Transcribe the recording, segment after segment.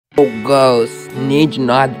Ghost need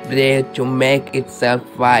not breathe to make itself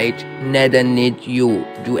right, neither need you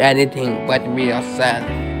do anything but be yourself.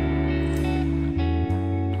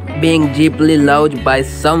 Being deeply loved by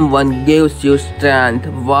someone gives you strength,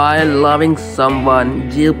 while loving someone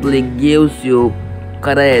deeply gives you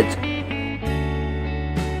courage.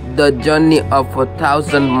 The journey of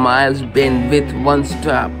 1,000 miles begins with one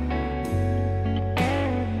step.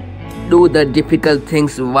 Do the difficult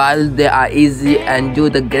things while they are easy, and do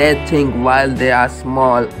the great things while they are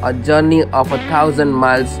small. A journey of 1,000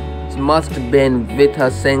 miles must begin with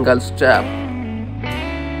a single step.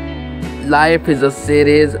 Life is a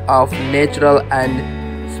series of natural and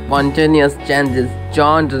spontaneous changes.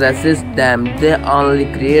 Don't resist them, they only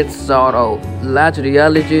create sorrow. Let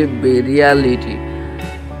reality be reality.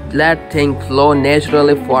 Let things flow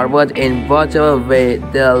naturally forward in whatever way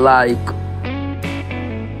they like.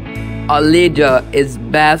 A leader is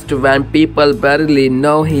best when people barely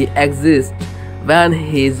know he exists. When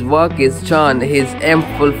his work is done, his aim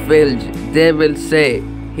fulfilled, they will say,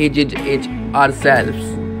 "He did it ourselves."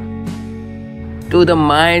 To the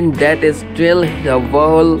mind that is still, the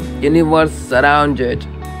whole universe surrounded.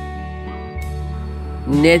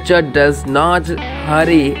 Nature does not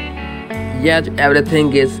hurry, yet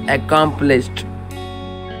everything is accomplished.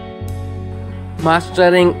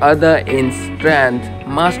 Mastering others in strength,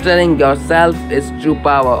 mastering yourself is true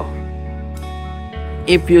power.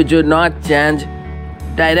 If you do not change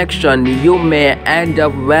direction, you may end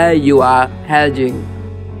up where you are heading.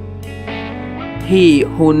 He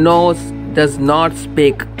who knows does not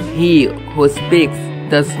speak, he who speaks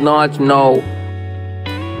does not know.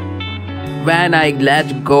 When I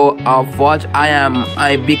let go of what I am,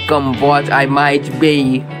 I become what I might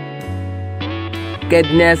be.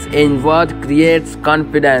 Kindness in word creates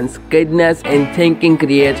confidence. Kindness in thinking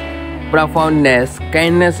creates profoundness.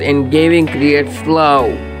 Kindness in giving creates love.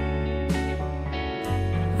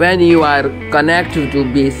 When you are connected to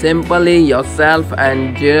be simply yourself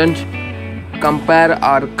and don't compare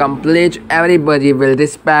or complete, everybody will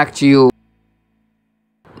respect you.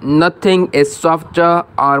 Nothing is softer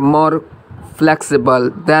or more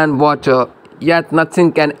flexible than water, yet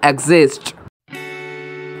nothing can exist.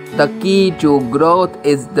 The key to growth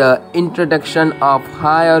is the introduction of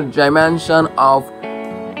higher dimension of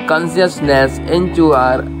consciousness into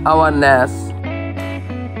our awareness.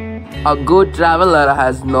 A good traveler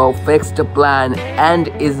has no fixed plan and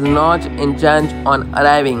is not intent on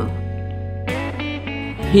arriving.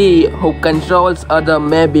 He who controls others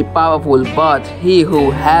may be powerful, but he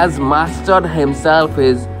who has mastered himself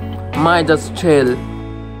is mighty still.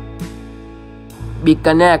 Be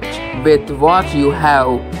connected with what you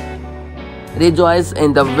have. Rejoice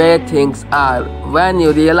in the way things are. When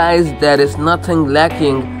you realize there is nothing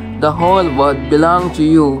lacking, the whole world belongs to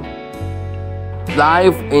you.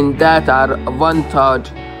 Life in that are one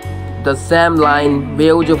thought, the same line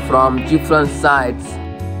viewed from different sides.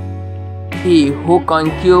 He who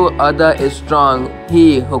conquers others is strong.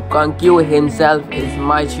 He who conquers himself is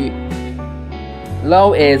mighty.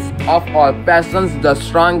 Love is of all passions the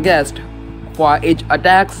strongest, for it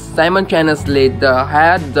attacks simultaneously the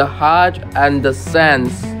head, the heart, and the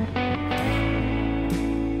sense.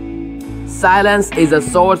 Silence is a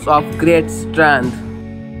source of great strength.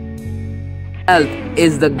 Health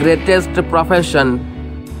is the greatest profession.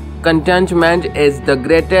 Contentment is the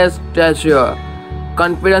greatest treasure.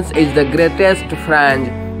 Confidence is the greatest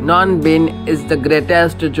friend. Non-being is the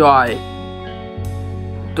greatest joy.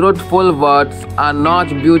 Truthful words are not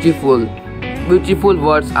beautiful. Beautiful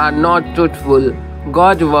words are not truthful.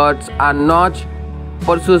 Good words are not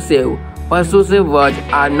persuasive. Persuasive words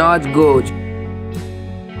are not good.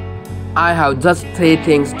 I have just 3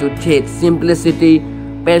 things to teach: simplicity,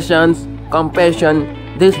 patience, compassion.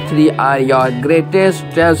 These 3 are your greatest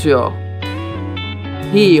treasure.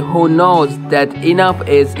 He who knows that enough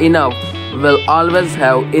is enough will always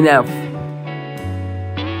have enough.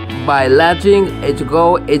 By letting it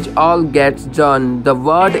go, it all gets done. The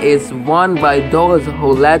world is won by those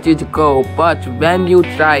who let it go, but when you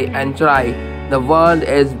try and try, the world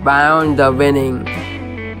is bound the winning.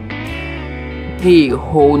 He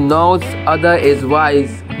who knows other is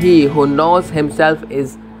wise. He who knows himself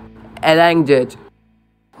is enlightened.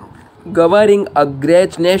 Governing a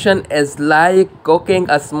great nation is like cooking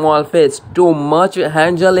a small fish. Too much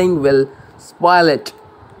handling will spoil it.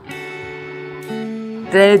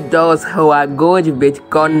 Treat those who are good with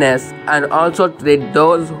goodness, and also treat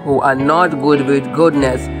those who are not good with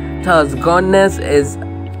goodness. Thus, goodness is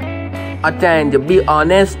attained. Be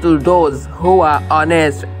honest to those who are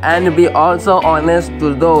honest, and be also honest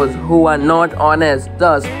to those who are not honest.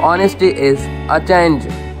 Thus, honesty is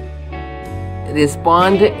attained.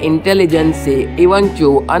 respond intelligently even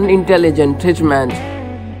to unintelligent treatment.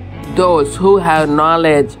 Those who have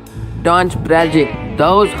knowledge don't predict.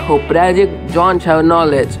 Those who predict don't have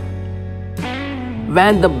knowledge.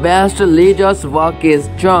 When the best leader's work is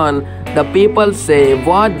done, the people say,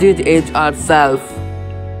 "What did it ourselves?"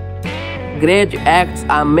 Great acts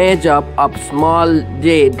are made up of small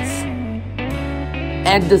deeds.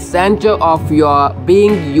 At the center of your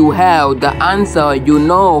being, you have the answer. You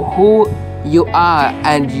know who you are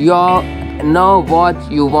and you know what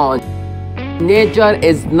you want. Nature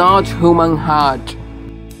is not human heart.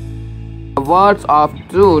 The words of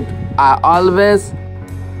truth are always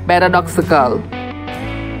paradoxical.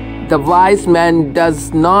 The wise man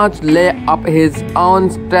does not lay up his own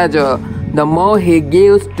treasure. The more he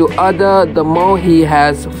gives to others, the more he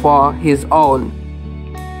has for his own.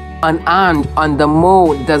 An ant on the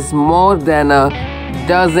moon does more than a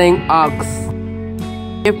dozen ox.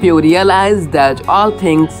 If you realize that all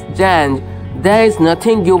things change, there is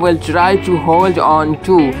nothing you will try to hold on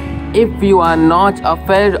to. If you are not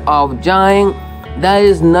afraid of dying, there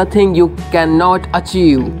is nothing you cannot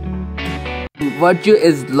achieve. Virtue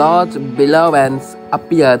is lost, benevolence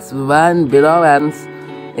appears. When benevolence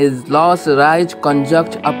is lost, right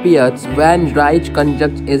conduct appears. When right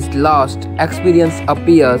conduct is lost, experience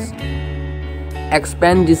appears.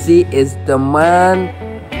 Expenditure is the main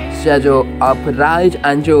shadow of right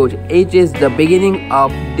and truth. It is the beginning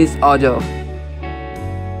of disorder.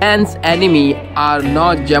 Man's enemy are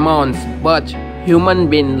not demons, but human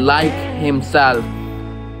beings like himself.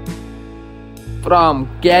 From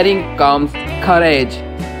caring comes courage.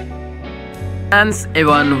 Man's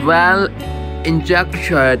even well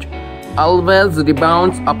injected always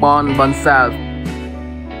rebounds upon oneself.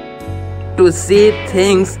 To see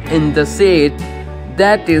things in the shade,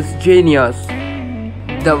 that is genius.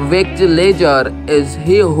 The wicked leader is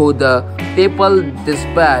he who the people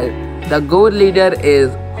despair. The good leader is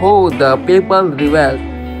who the people revere.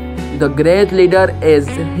 The great leader is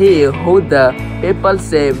he who the people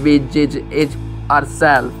say we did it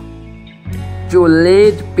ourselves. To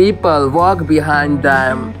lead people, walk behind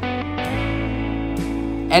them,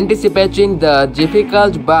 anticipating the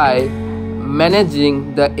difficult by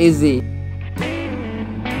managing the easy.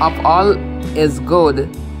 Of all is good,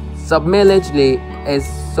 sublimity is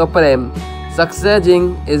supreme.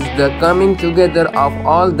 Succeeding is the coming together of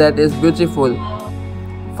all that is beautiful.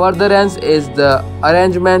 Furtherance is the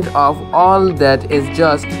arrangement of all that is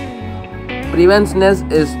just. Preventiveness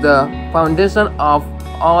is the foundation of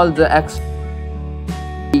all the actions.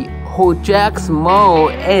 He who checks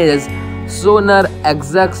more is sooner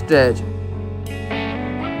exhausted.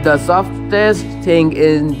 The softest thing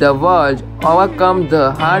in the world overcomes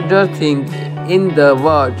the harder thing in the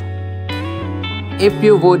world. If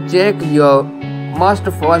you would check, you must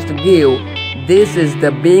first give. This is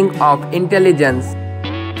the being of intelligence.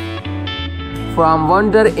 From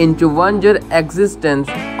wonder into wonder, existence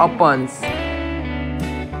opens.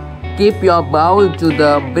 Keep your bowl to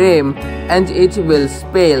the brim and it will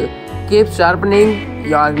spill. Keep sharpening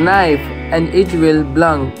your knife and it will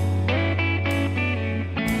blunt.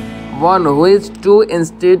 One who is too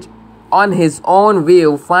insistent on his own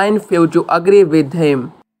view finds few to agree with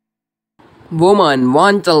him. Women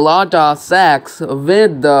want a lot of sex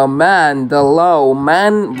with the man they love.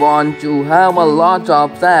 Men want to have a lot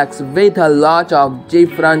of sex with a lot of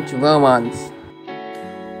different women.